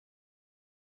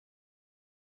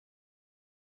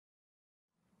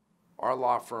Our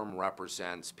law firm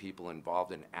represents people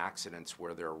involved in accidents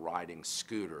where they're riding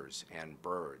scooters and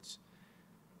birds.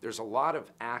 There's a lot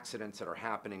of accidents that are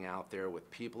happening out there with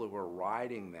people who are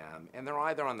riding them, and they're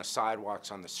either on the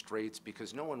sidewalks, on the streets,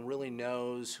 because no one really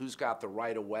knows who's got the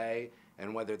right of way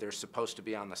and whether they're supposed to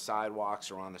be on the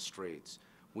sidewalks or on the streets.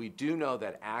 We do know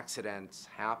that accidents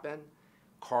happen.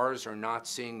 Cars are not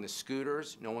seeing the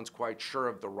scooters. No one's quite sure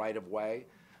of the right of way.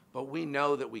 But we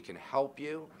know that we can help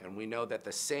you, and we know that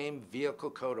the same vehicle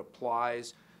code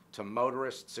applies to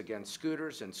motorists against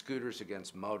scooters and scooters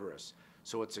against motorists.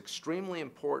 So it's extremely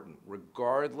important,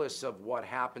 regardless of what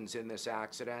happens in this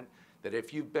accident, that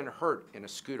if you've been hurt in a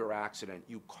scooter accident,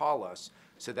 you call us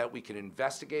so that we can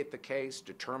investigate the case,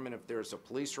 determine if there's a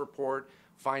police report,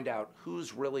 find out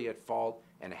who's really at fault,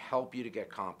 and help you to get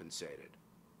compensated.